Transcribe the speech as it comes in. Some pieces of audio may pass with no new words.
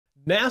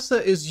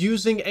NASA is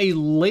using a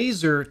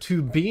laser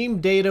to beam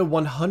data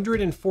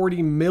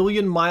 140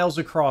 million miles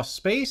across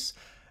space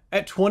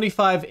at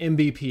 25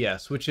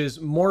 Mbps, which is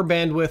more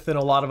bandwidth than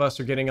a lot of us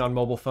are getting on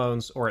mobile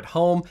phones or at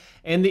home.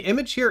 And the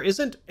image here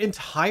isn't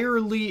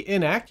entirely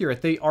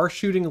inaccurate. They are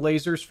shooting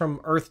lasers from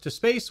Earth to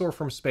space or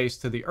from space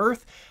to the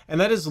Earth.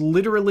 And that is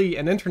literally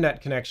an internet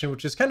connection,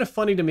 which is kind of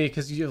funny to me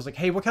because you was like,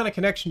 hey, what kind of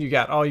connection you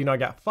got? Oh, I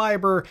got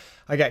fiber,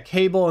 I got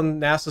cable,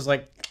 and NASA's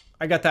like,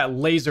 I got that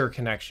laser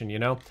connection,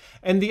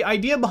 And the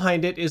idea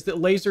behind it is that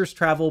lasers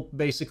travel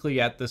basically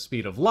at the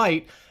speed of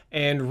light,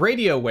 and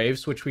radio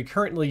waves, which we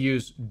currently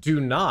use, do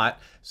not.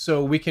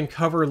 So we can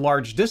cover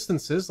large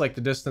distances, like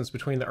the distance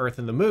between the Earth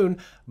and the Moon,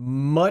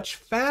 much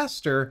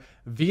faster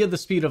via the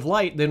speed of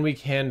light than we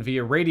can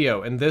via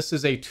radio. And this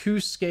is a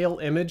 2-scale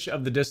image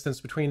of the distance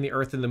between the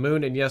Earth and the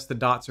Moon. And yes, the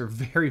dots are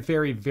very,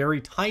 very,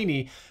 very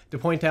tiny to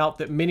point out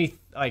that many,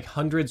 like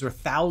hundreds or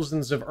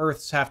thousands of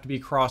Earths have to be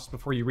crossed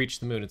before you reach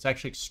the Moon. It's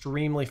actually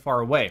extremely far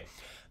away.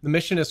 The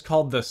mission is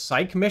called the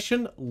Psyche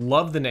mission.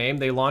 Love the name.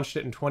 They launched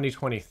it in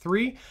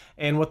 2023.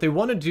 And what they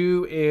want to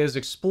do is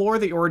explore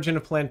the origin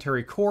of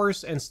planetary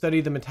cores and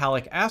study the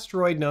metallic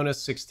asteroid known as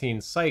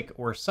 16 Psyche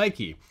or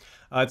Psyche.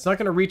 It's not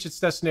going to reach its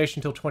destination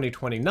until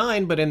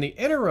 2029, but in the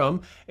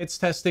interim, it's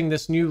testing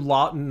this new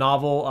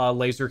novel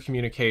laser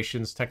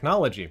communications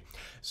technology.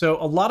 So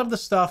a lot of the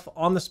stuff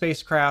on the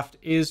spacecraft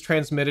is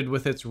transmitted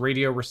with its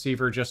radio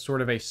receiver, just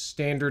sort of a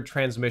standard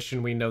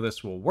transmission. We know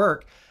this will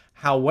work.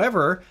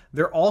 However,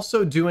 they're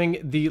also doing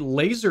the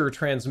laser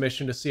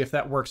transmission to see if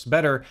that works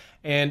better,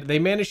 and they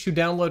managed to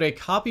download a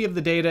copy of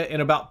the data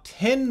in about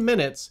 10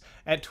 minutes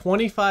at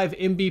 25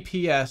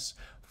 Mbps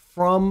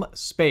from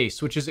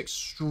space, which is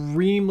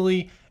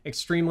extremely,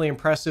 extremely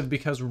impressive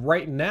because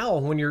right now,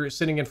 when you're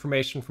sending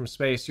information from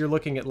space, you're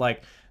looking at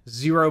like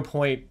 0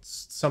 point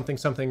something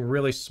something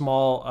really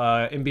small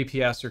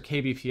Mbps or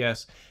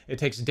kbps. It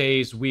takes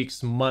days,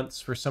 weeks,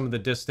 months for some of the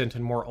distant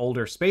and more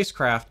older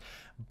spacecraft.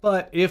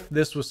 But if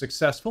this was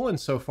successful, and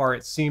so far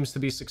it seems to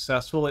be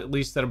successful, at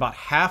least at about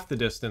half the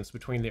distance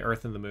between the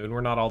Earth and the Moon,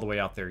 we're not all the way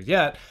out there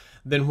yet,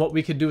 then what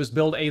we could do is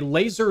build a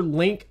laser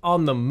link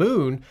on the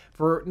Moon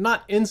for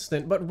not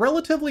instant, but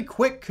relatively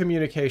quick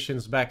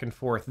communications back and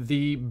forth.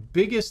 The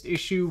biggest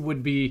issue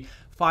would be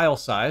file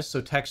size,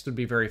 so text would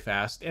be very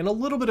fast, and a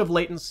little bit of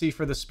latency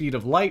for the speed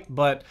of light,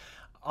 but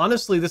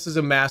honestly, this is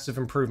a massive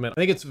improvement.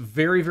 I think it's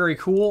very, very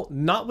cool,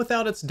 not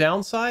without its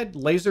downside.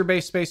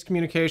 Laser-based space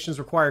communications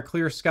require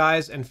clear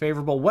skies and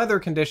favorable weather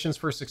conditions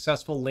for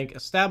successful link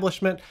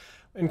establishment.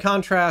 In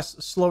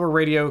contrast, slower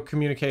radio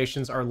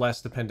communications are less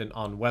dependent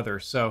on weather.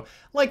 So,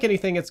 like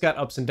anything, it's got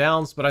ups and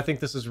downs, but I think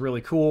this is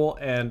really cool,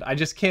 and I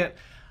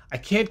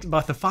can't,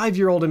 about the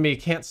 5-year-old in me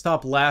can't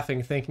stop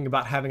laughing thinking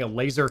about having a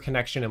laser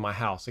connection in my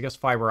house. I guess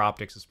fiber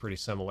optics is pretty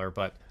similar,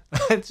 but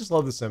I just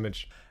love this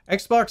image.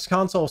 Xbox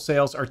console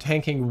sales are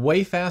tanking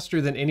way faster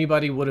than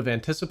anybody would have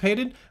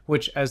anticipated,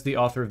 which, as the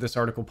author of this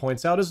article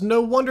points out, is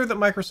no wonder that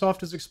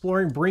Microsoft is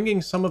exploring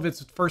bringing some of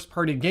its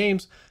first-party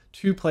games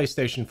to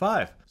PlayStation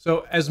 5.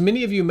 So, as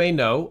many of you may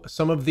know,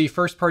 some of the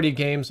first-party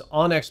games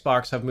on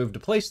Xbox have moved to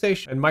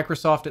PlayStation, and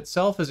Microsoft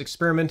itself is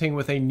experimenting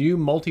with a new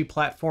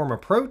multi-platform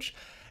approach,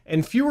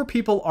 and fewer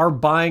people are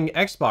buying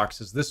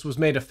Xboxes. This was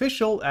made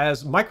official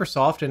as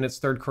Microsoft, in its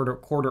third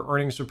quarter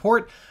earnings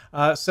report,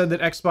 said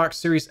that Xbox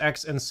Series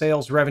X and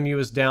sales revenue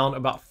is down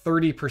about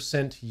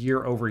 30%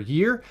 year over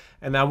year.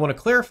 And I want to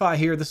clarify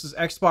here, this is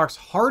Xbox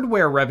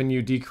hardware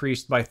revenue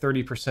decreased by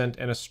 30%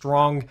 and a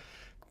strong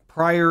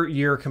prior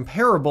year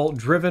comparable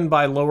driven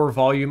by lower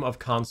volume of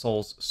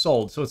consoles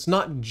sold. So it's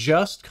not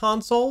just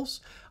consoles,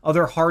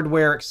 other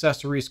hardware,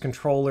 accessories,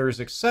 controllers,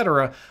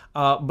 etc.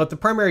 But the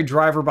primary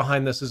driver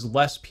behind this is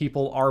less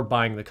people are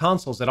buying the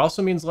consoles. It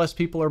also means less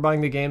people are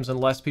buying the games and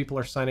less people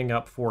are signing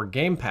up for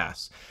Game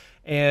Pass.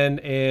 And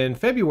in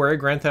February,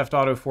 Grand Theft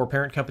Auto 4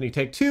 parent company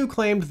Take-Two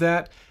claimed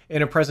that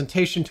in a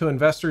presentation to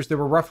investors, there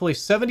were roughly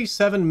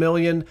 77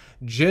 million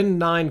Gen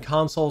 9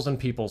 consoles in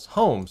people's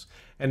homes.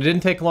 And it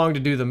didn't take long to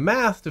do the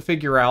math to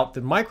figure out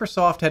that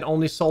Microsoft had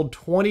only sold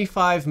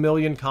 25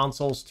 million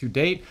consoles to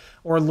date,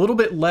 or a little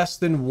bit less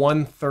than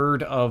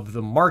 1/3 of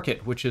the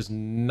market, which is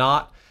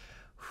not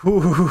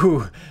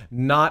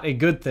a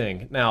good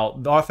thing. Now,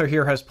 the author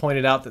here has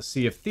pointed out that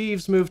Sea of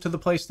Thieves moved to the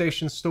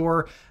PlayStation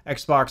Store.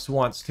 Xbox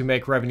wants to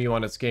make revenue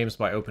on its games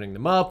by opening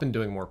them up and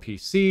doing more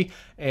PC.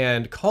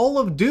 And Call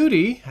of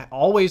Duty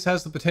always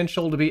has the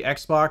potential to be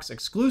Xbox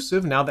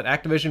exclusive now that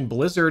Activision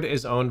Blizzard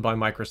is owned by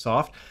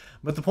Microsoft.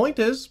 But the point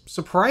is,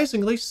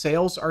 surprisingly,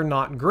 sales are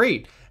not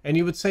great. And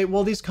you would say,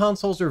 well, these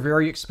consoles are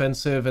very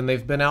expensive and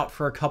they've been out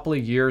for a couple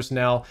of years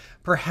now.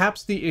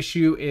 Perhaps the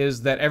issue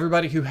is that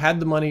everybody who had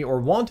the money or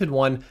wanted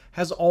one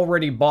has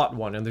already bought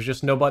one and there's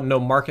just no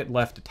market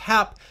left to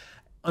tap.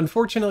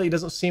 Unfortunately, it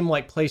doesn't seem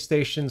like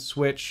PlayStation,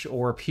 Switch,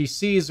 or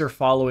PCs are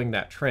following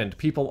that trend.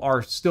 People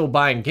are still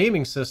buying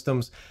gaming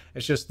systems.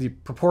 It's just the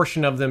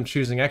proportion of them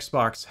choosing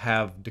Xbox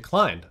have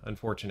declined,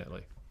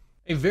 unfortunately.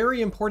 A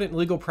very important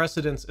legal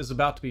precedence is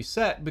about to be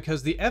set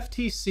because the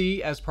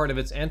FTC, as part of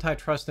its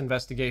antitrust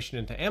investigation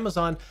into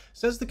Amazon,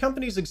 says the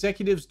company's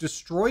executives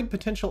destroyed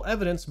potential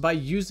evidence by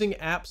using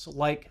apps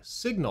like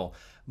Signal.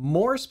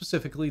 More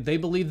specifically, they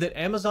believe that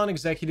Amazon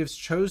executives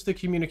chose to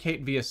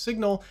communicate via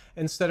Signal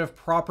instead of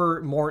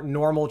proper, more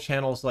normal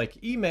channels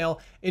like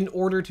email in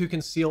order to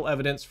conceal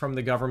evidence from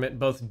the government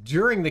both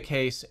during the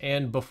case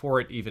and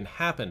before it even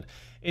happened.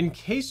 In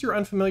case you're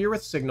unfamiliar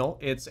with Signal,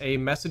 it's a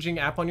messaging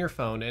app on your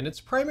phone, and its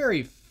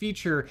primary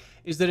feature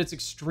is that it's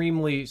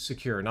extremely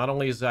secure. Not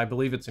only is I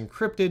believe it's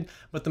encrypted,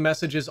 but the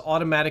messages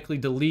automatically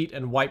delete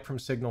and wipe from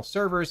Signal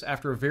servers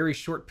after a very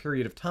short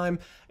period of time.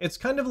 It's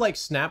kind of like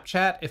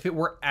Snapchat if it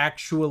were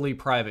actually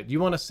private. You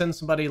want to send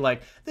somebody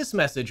like, this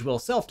message will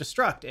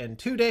self-destruct in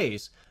 2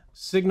 days.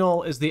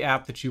 Signal is the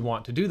app that you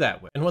want to do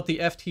that with. And what the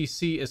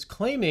FTC is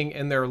claiming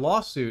in their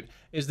lawsuit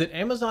is that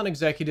Amazon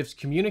executives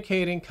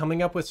communicating,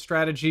 coming up with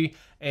strategy,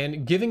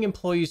 and giving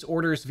employees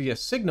orders via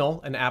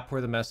Signal, an app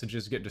where the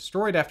messages get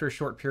destroyed after a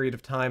short period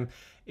of time,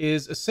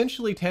 is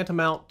essentially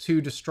tantamount to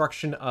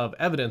destruction of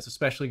evidence,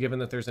 especially given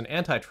that there's an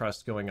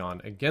antitrust going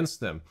on against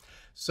them.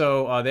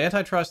 So the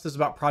antitrust is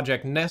about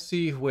Project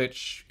Nessie,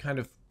 which kind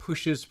of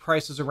pushes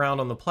prices around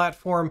on the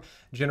platform,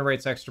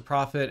 generates extra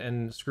profit,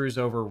 and screws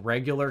over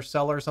regular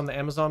sellers on the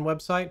Amazon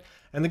website.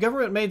 And the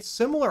government made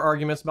similar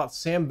arguments about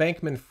Sam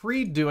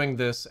Bankman-Fried doing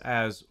this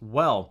as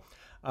well.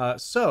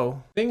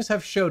 So things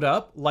have showed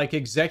up, like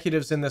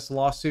executives in this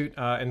lawsuit,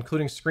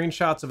 including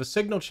screenshots of a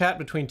Signal chat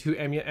between two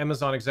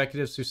Amazon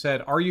executives who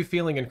said, "Are you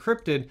feeling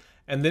encrypted?"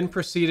 and then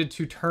proceeded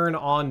to turn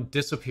on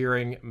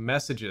disappearing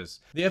messages.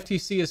 The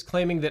FTC is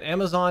claiming that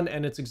Amazon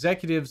and its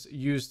executives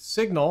used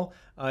Signal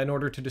in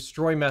order to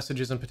destroy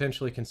messages and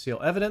potentially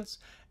conceal evidence,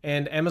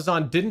 and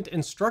Amazon didn't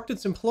instruct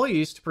its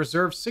employees to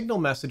preserve Signal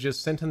messages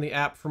sent in the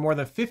app for more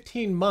than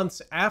 15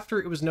 months after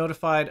it was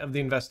notified of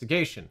the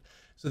investigation.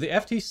 So the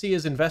FTC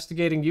is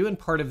investigating you, and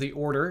part of the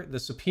order, the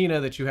subpoena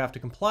that you have to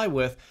comply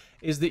with,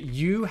 is that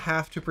you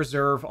have to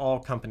preserve all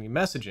company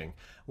messaging.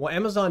 Well,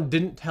 Amazon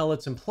didn't tell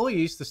its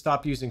employees to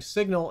stop using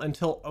Signal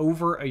until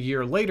over a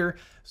year later,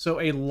 so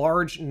a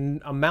large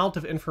amount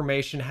of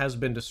information has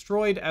been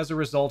destroyed as a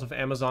result of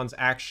Amazon's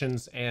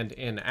actions and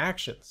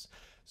inactions.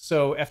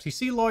 So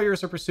FTC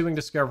lawyers are pursuing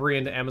discovery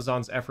into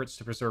Amazon's efforts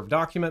to preserve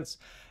documents.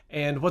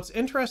 And what's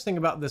interesting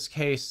about this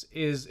case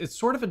is it's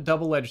sort of a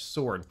double-edged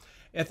sword.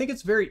 I think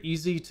it's very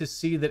easy to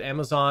see that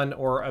Amazon,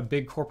 or a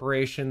big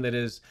corporation that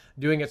is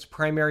doing its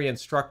primary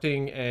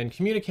instructing and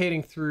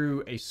communicating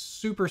through a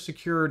super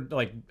secured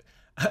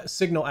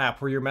Signal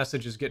app where your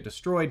messages get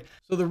destroyed.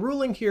 So the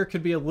ruling here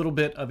could be a little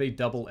bit of a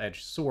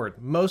double-edged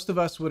sword. Most of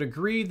us would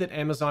agree that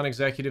Amazon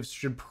executives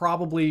should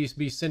probably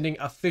be sending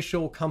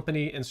official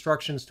company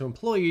instructions to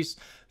employees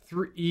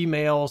through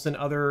emails and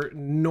other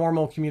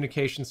normal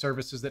communication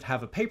services that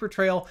have a paper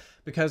trail,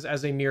 because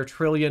as a near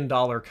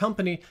trillion-dollar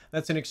company,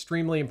 that's an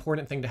extremely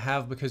important thing to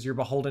have because you're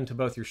beholden to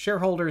both your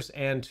shareholders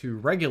and to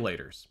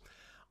regulators.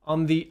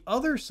 On the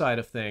other side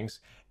of things,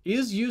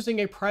 is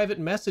using a private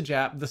message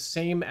app the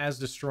same as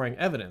destroying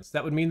evidence?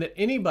 That would mean that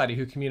anybody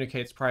who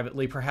communicates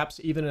privately, perhaps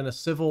even in a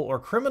civil or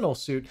criminal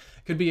suit,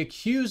 could be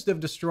accused of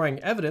destroying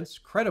evidence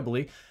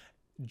credibly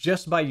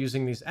just by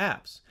using these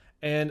apps.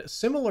 And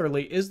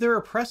similarly, is there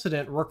a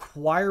precedent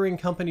requiring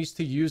companies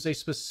to use a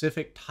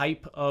specific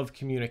type of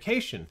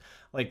communication?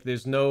 Like,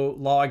 there's no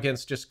law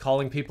against just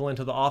calling people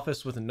into the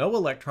office with no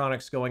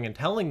electronics going and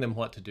telling them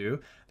what to do.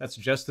 That's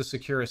just as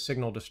secure as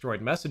Signal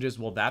destroyed messages.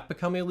 Will that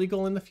become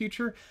illegal in the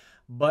future?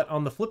 But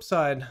on the flip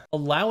side,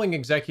 allowing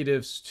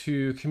executives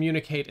to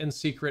communicate in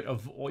secret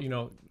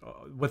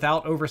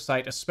without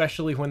oversight,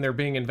 especially when they're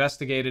being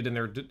investigated and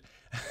they're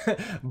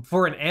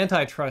for an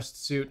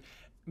antitrust suit,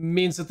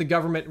 means that the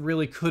government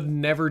really could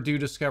never do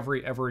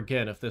discovery ever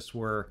again if this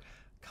were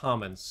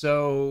common.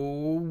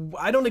 So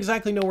I don't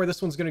exactly know where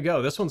this one's going to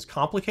go. This one's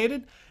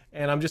complicated,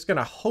 and I'm just going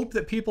to hope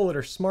that people that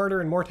are smarter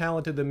and more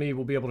talented than me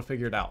will be able to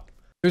figure it out.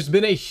 There's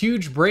been a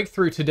huge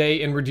breakthrough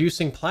today in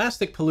reducing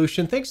plastic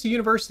pollution thanks to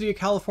University of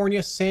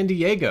California, San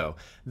Diego.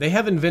 They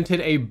have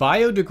invented a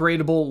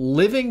biodegradable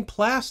living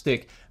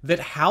plastic that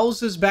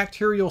houses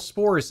bacterial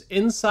spores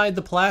inside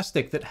the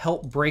plastic that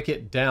help break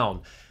it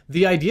down.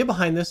 The idea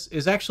behind this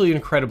is actually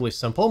incredibly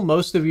simple.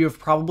 Most of you have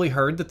probably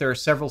heard that there are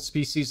several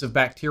species of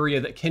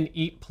bacteria that can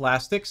eat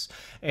plastics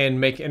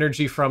and make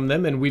energy from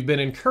them, and we've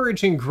been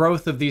encouraging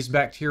growth of these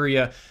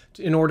bacteria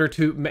in order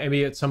to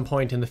maybe at some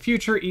point in the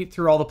future eat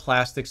through all the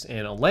plastics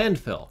in a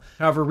landfill.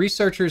 However,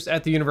 researchers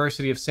at the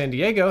University of San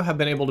Diego have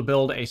been able to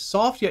build a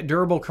soft yet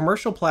durable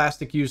commercial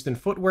plastic used in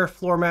footwear,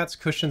 floor mats,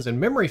 cushions, and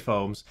memory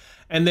foams,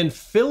 and then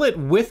fill it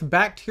with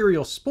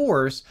bacterial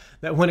spores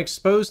that, when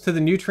exposed to the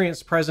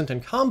nutrients present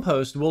in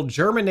compost, will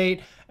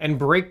germinate and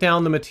break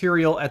down the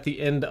material at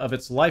the end of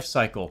its life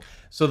cycle.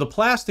 So the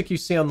plastic you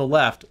see on the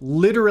left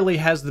literally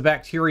has the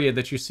bacteria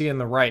that you see on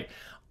the right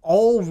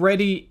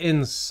already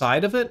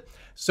inside of it.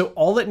 So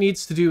all it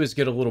needs to do is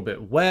get a little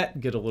bit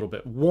wet, get a little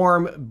bit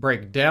warm,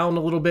 break down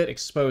a little bit,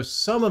 expose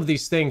some of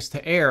these things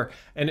to air,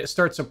 and it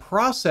starts a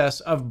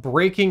process of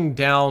breaking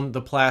down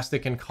the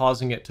plastic and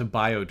causing it to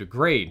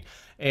biodegrade.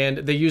 And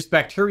they used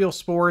bacterial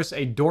spores,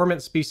 a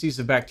dormant species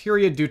of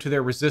bacteria, due to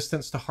their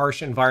resistance to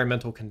harsh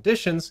environmental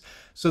conditions.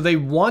 So they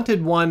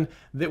wanted one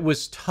that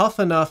was tough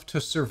enough to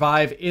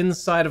survive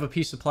inside of a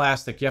piece of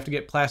plastic. You have to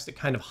get plastic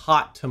kind of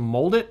hot to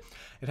mold it.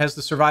 It has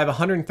to survive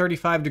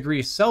 135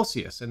 degrees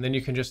Celsius, and then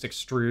you can just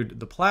extrude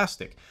the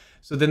plastic.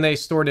 So then they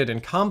stored it in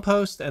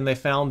compost, and they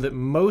found that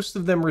most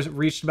of them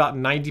reached about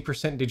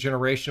 90%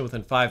 degeneration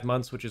within 5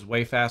 months, which is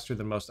way faster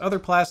than most other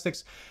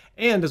plastics.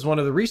 And as one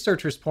of the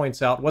researchers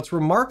points out, what's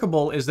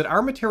remarkable is that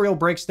our material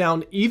breaks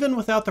down even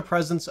without the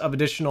presence of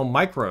additional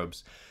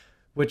microbes,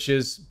 which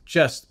is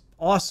just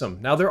awesome.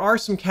 Now, there are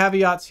some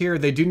caveats here.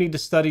 They do need to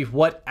study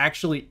what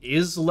actually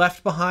is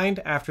left behind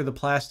after the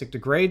plastic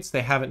degrades.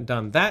 They haven't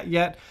done that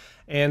yet.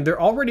 And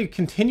they're already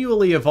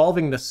continually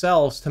evolving the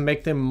cells to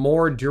make them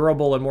more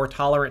durable and more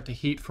tolerant to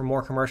heat for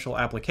more commercial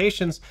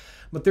applications.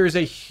 But there's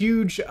a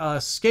huge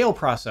scale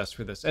process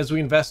for this. As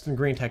we invest in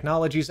green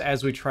technologies,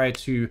 as we try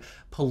to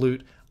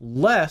pollute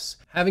less,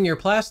 having your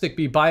plastic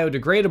be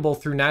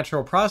biodegradable through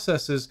natural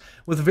processes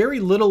with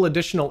very little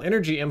additional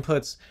energy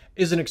inputs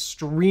is an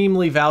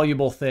extremely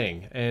valuable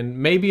thing. And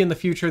maybe in the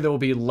future there will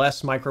be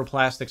less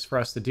microplastics for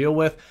us to deal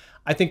with.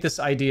 I think this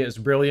idea is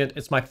brilliant.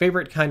 It's my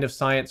favorite kind of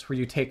science, where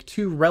you take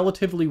two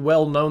relatively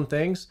well-known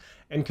things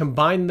and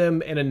combine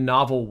them in a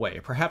novel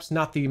way. Perhaps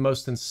not the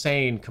most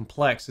insane,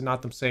 complex, and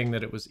not them saying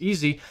that it was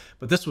easy,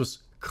 but this was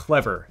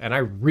clever, and I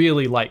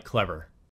really like clever.